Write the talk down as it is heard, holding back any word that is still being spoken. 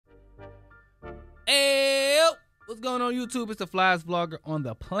Hey, what's going on YouTube? It's the flyest vlogger on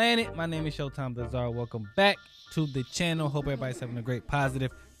the planet. My name is Showtime the Czar. Welcome back to the channel. Hope everybody's having a great,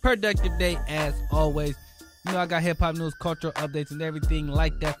 positive, productive day as always. You know, I got hip-hop news, cultural updates, and everything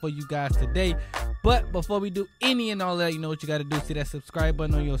like that for you guys today. But before we do any and all that, you know what you got to do. See that subscribe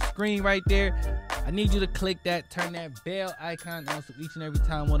button on your screen right there. I need you to click that, turn that bell icon on so each and every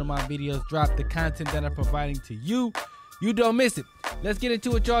time one of my videos drop, the content that I'm providing to you, you don't miss it. Let's get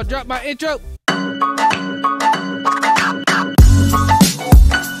into it, y'all. Drop my intro.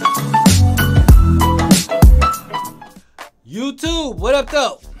 YouTube, what up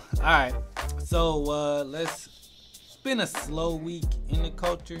though? All right, so it's been a slow week in the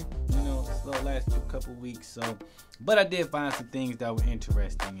culture, you know, slow last couple weeks. So, but I did find some things that were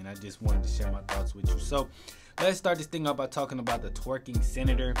interesting, and I just wanted to share my thoughts with you. So, let's start this thing up by talking about the twerking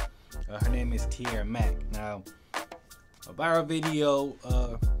senator. Her name is Tiara Mack. Now, a viral video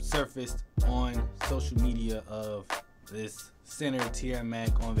surfaced on social media of this Senator Tiara Mack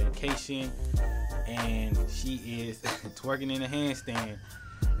on vacation, and she is twerking in a handstand.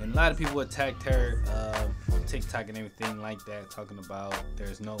 And a lot of people attacked her on TikTok and everything like that, talking about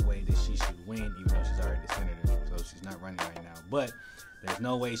there's no way that she should win, even though she's already a senator, so she's not running right now. But there's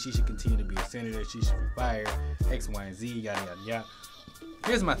no way she should continue to be a senator. She should be fired, X, Y, and Z, yada, yada, yada.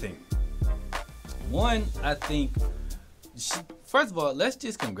 Here's my thing. One, I think, first of all, let's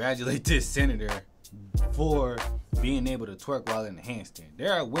just congratulate this senator for being able to twerk while in the handstand.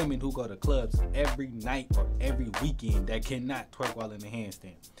 There are women who go to clubs every night or every weekend that cannot twerk while in the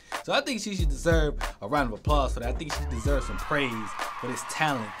handstand. So I think she should deserve a round of applause for that. I think she deserves some praise for this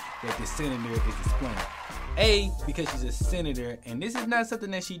talent that this senator is displaying. A, because she's a senator, and this is not something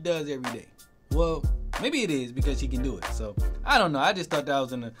that she does every day. Well, maybe it is because she can do it. So I don't know. I just thought that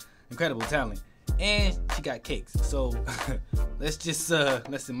was an incredible talent. And she got cakes, so let's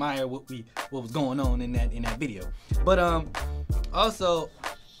admire what was going on in that video. But also,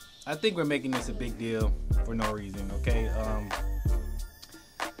 I think we're making this a big deal for no reason. Okay,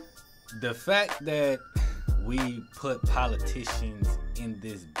 the fact that we put politicians in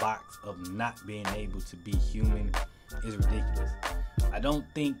this box of not being able to be human is ridiculous. I don't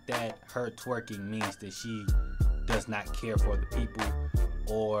think that her twerking means that she does not care for the people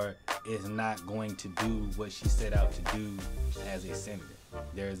or is not going to do what she set out to do as a senator.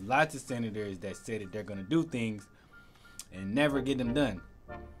 There's lots of senators that say that they're going to do things and never get them done.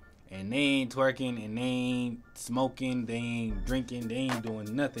 And they ain't twerking, and they ain't smoking, they ain't drinking, they ain't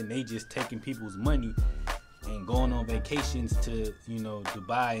doing nothing. They just taking people's money and going on vacations to, you know,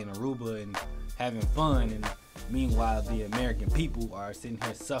 Dubai and Aruba and having fun. And meanwhile, the American people are sitting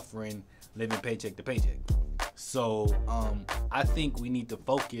here suffering, living paycheck to paycheck. So I think we need to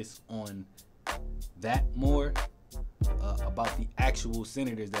focus on that more, about the actual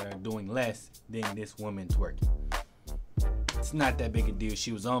senators that are doing less than this woman twerking. It's not that big a deal.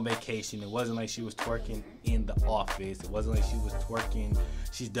 She was on vacation. It wasn't like she was twerking in the office. It wasn't like she was twerking.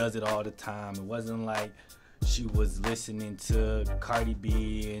 She does it all the time. It wasn't like she was listening to Cardi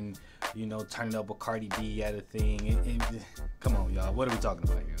B and, you know, turning up a Cardi B at a thing. Come on, y'all. What are we talking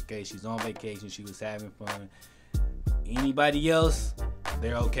about here? Okay, she's on vacation. She was having fun. Anybody else,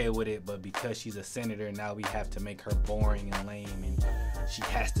 they're okay with it, but because she's a senator, now we have to make her boring and lame, and she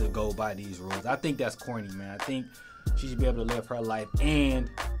has to go by these rules. I think that's corny, man. I think she should be able to live her life and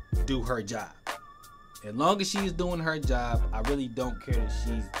do her job. As long as she's doing her job, I really don't care that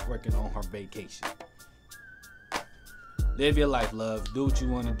she's working on her vacation. Live your life, love. Do what you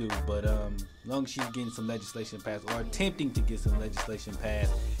want to do. But as long as she's getting some legislation passed or attempting to get some legislation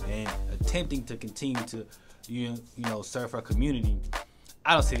passed and attempting to continue to, you know, serve her community,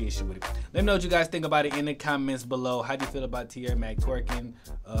 I don't see the issue with it. Let me know what you guys think about it in the comments below. How do you feel about Tiara Mack twerking?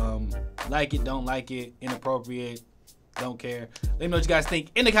 Like it, don't like it, inappropriate, don't care. Let me know what you guys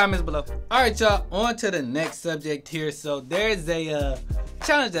think in the comments below. All right, y'all, on to the next subject here. So there's a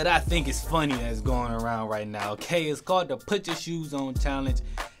challenge that I think is funny that's going around right now. Okay, it's called the Put Your Shoes On Challenge.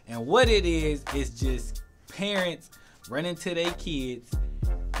 And what it is just parents running to their kids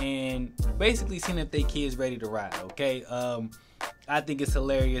and basically seeing if their kids ready to ride. Okay, I think it's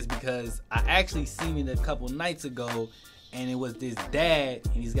hilarious because I actually seen it a couple nights ago, and it was this dad,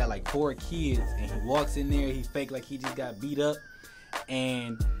 and he's got like 4 kids, and he walks in there, he fake like he just got beat up,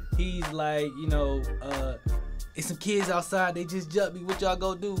 and he's like, you know, it's some kids outside, they just jumped me, what y'all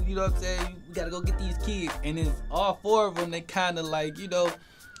go do? You know what I'm saying? We gotta go get these kids. And it's all 4 of them, they kind of like, you know,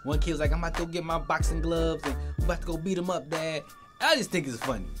 one kid's like, I'm about to go get my boxing gloves and I'm about to go beat them up, dad. I just think it's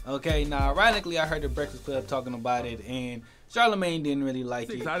funny. Okay, now ironically, I heard the Breakfast Club talking about it, and Charlamagne didn't really like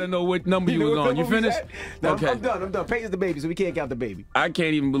it. I didn't know what number you was on. You finished? No, Okay. I'm done. Peyton's the baby, so we can't count the baby. I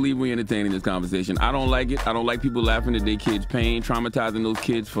can't even believe we're entertaining this conversation. I don't like it. I don't like people laughing at their kids' pain, traumatizing those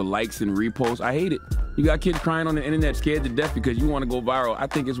kids for likes and reposts. I hate it. You got kids crying on the internet scared to death because you want to go viral. I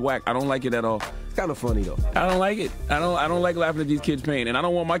think it's whack. I don't like it at all. It's kind of funny though. I don't like it. I don't like laughing at these kids' pain, and I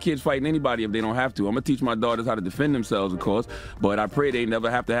don't want my kids fighting anybody if they don't have to. I'm gonna teach my daughters how to defend themselves, of course, but I pray they never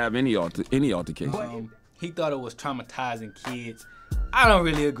have to have any altercation. He thought it was traumatizing kids. I don't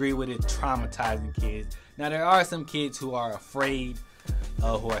really agree with it traumatizing kids. Now there are some kids who are afraid,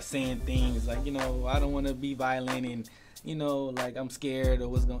 who are saying things like, you know, I don't want to be violent, and you know, like I'm scared or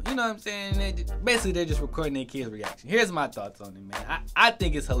what's going, you know what I'm saying? Basically, they're just recording their kids' reaction. Here's my thoughts on it, man. I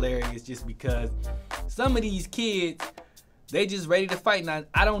think it's hilarious just because some of these kids, they just ready to fight. Now,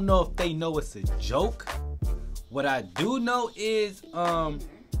 I don't know if they know it's a joke. What I do know is,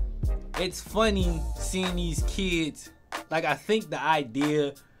 it's funny seeing these kids. Like, I think the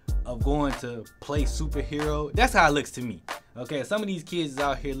idea of going to play superhero, that's how it looks to me. Okay, some of these kids is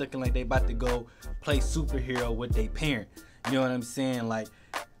out here looking like they about to go play superhero with their parent. You know what I'm saying? Like,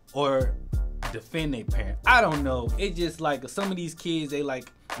 or defend their parent. I don't know. It's just like some of these kids, they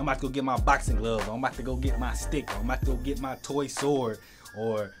like, I'm about to go get my boxing gloves, or I'm about to go get my stick, or I'm about to go get my toy sword,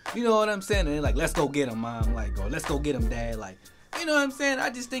 or you know what I'm saying? And they're like, let's go get him, mom. Like, or let's go get him, dad. Like, you know what I'm saying? I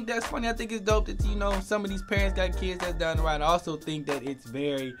just think that's funny. I think it's dope that, you know, some of these parents got kids that's down the ride. I also think that it's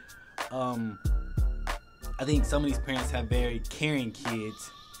very, I think some of these parents have very caring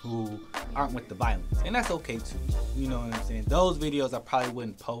kids who aren't with the violence. And that's okay too. You know what I'm saying? Those videos I probably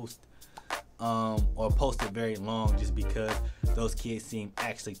wouldn't post, or post it very long just because those kids seem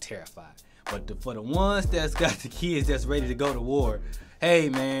actually terrified. But for the ones that's got the kids that's ready to go to war, hey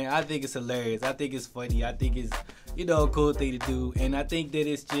man, I think it's hilarious. I think it's funny. I think it's, you know, a cool thing to do. And I think that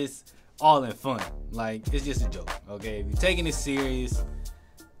it's just all in fun. Like, it's just a joke, okay? If you're taking it serious,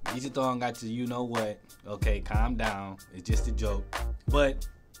 get your thong out you know what, okay, calm down. It's just a joke. But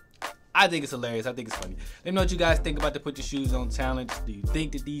I think it's hilarious. I think it's funny. Let me know what you guys think about the Put Your Shoes On challenge. Do you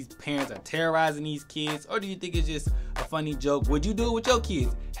think that these parents are terrorizing these kids, or do you think it's just a funny joke? Would you do it with your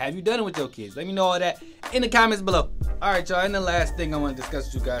kids? Have you done it with your kids? Let me know all that in the comments below. All right, y'all. And the last thing I want to discuss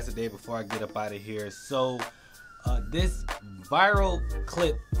with you guys today before I get up out of here. So, this viral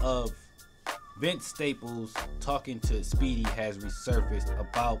clip of Vince Staples talking to Speedy has resurfaced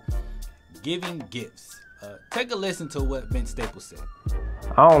about giving gifts. Take a listen to what Vince Staples said.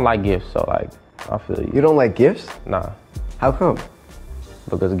 I don't like gifts, so like, I feel you. You don't like gifts? Nah. How come?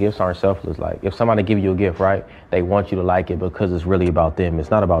 Because gifts aren't selfless. Like, if somebody give you a gift, right, they want you to like it because it's really about them.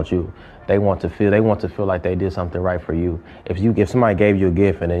 It's not about you. They want to feel like they did something right for you. If somebody gave you a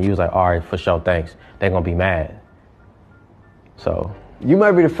gift and then you was like, all right, for sure, thanks, they're gonna be mad. So. You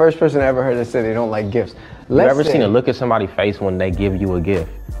might be the first person I ever heard that said they don't like gifts. You ever seen a look at somebody's face when they give you a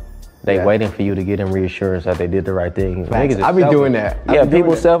gift? They waiting for you to get them reassurance that they did the right thing. I be doing that. Yeah,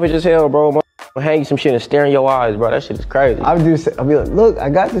 people selfish as hell, bro. Hang you some shit and stare in your eyes, bro. That shit is crazy. I'll be like, look, I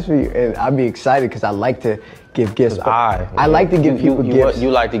got this for you. And I'll be excited because I like to give gifts. I like to give people gifts.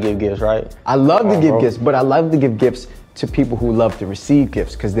 You like to give gifts, right? I love to give gifts, but I love to give gifts to people who love to receive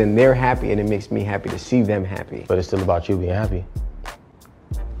gifts because then they're happy and it makes me happy to see them happy. But it's still about you being happy.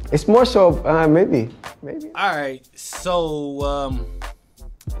 It's more so, maybe. All right, so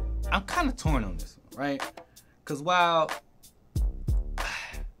I'm kind of torn on this one, right? Because while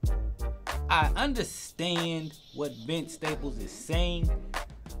I understand what Vince Staples is saying,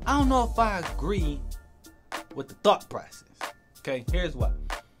 I don't know if I agree with the thought process. Okay, here's what.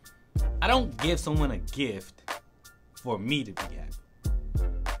 I don't give someone a gift for me to be happy.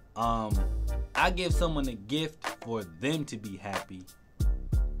 I give someone a gift for them to be happy.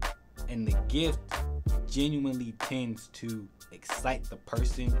 And the gift genuinely tends to excite the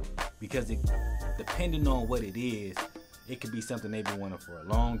person because depending on what it is, it could be something they've been wanting for a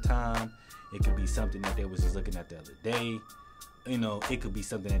long time. It could be something that they was just looking at the other day. You know, it could be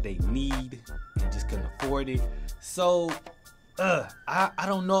something that they need and just couldn't afford it. So, I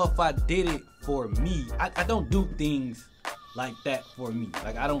don't know if I did it for me. I don't do things like that for me.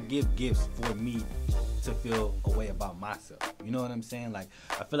 Like, I don't give gifts for me to feel a way about myself. You know what I'm saying? Like,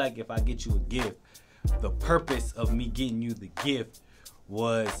 I feel like if I get you a gift, the purpose of me getting you the gift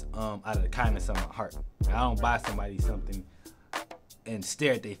was out of the kindness of my heart. I don't buy somebody something and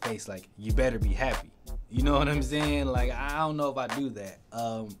stare at their face like, you better be happy. You know what I'm saying? Like, I don't know if I do that.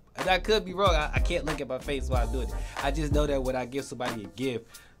 And I could be wrong. I can't look at my face while I do it. I just know that when I give somebody a gift,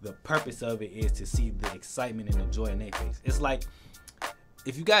 the purpose of it is to see the excitement and the joy in their face. It's like,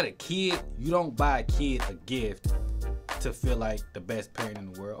 if you got a kid, you don't buy a kid a gift to feel like the best parent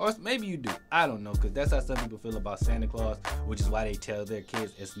in the world. Or maybe you do. I don't know, because that's how some people feel about Santa Claus, which is why they tell their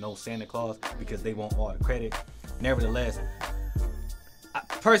kids it's no Santa Claus, because they want all the credit. Nevertheless,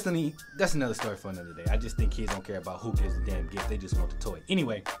 personally, that's another story for another day. I just think kids don't care about who gives the damn gift. They just want the toy.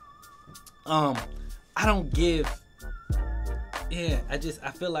 Anyway, I don't give. Yeah,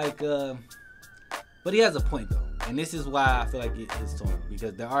 I feel like, but he has a point though, and this is why I feel like it's torn,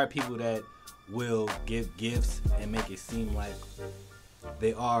 because there are people that will give gifts and make it seem like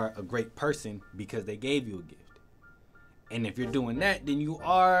they are a great person because they gave you a gift. And if you're doing that, then you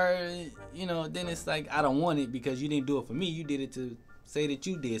are, you know, then it's like, I don't want it because you didn't do it for me. You did it to say that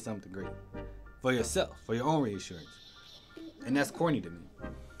you did something great for yourself, for your own reassurance. And that's corny to me.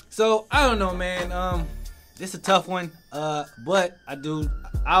 So, I don't know, man. This is a tough one. But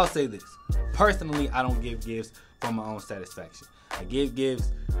I'll say this. Personally, I don't give gifts for my own satisfaction. I give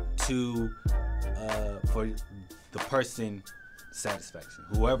gifts for the person's satisfaction.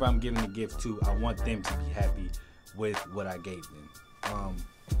 Whoever I'm giving the gift to, I want them to be happy with what I gave them.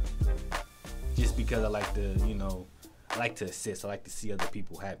 Just because I like to, you know, I like to assist. I like to see other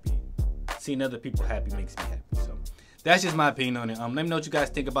people happy. Seeing other people happy makes me happy. So that's just my opinion on it. Let me know what you guys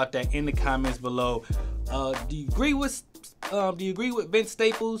think about that in the comments below. Do you agree with Vince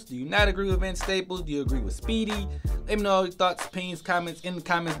Staples? Do you not agree with Vince Staples? Do you agree with Speedy? Let me know your thoughts, opinions, comments in the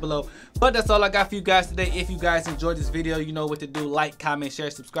comments below. But that's all I got for you guys today. If you guys enjoyed this video, you know what to do. Like, comment, share,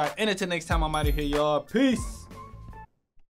 subscribe. And until next time, I'm out of here, y'all. Peace.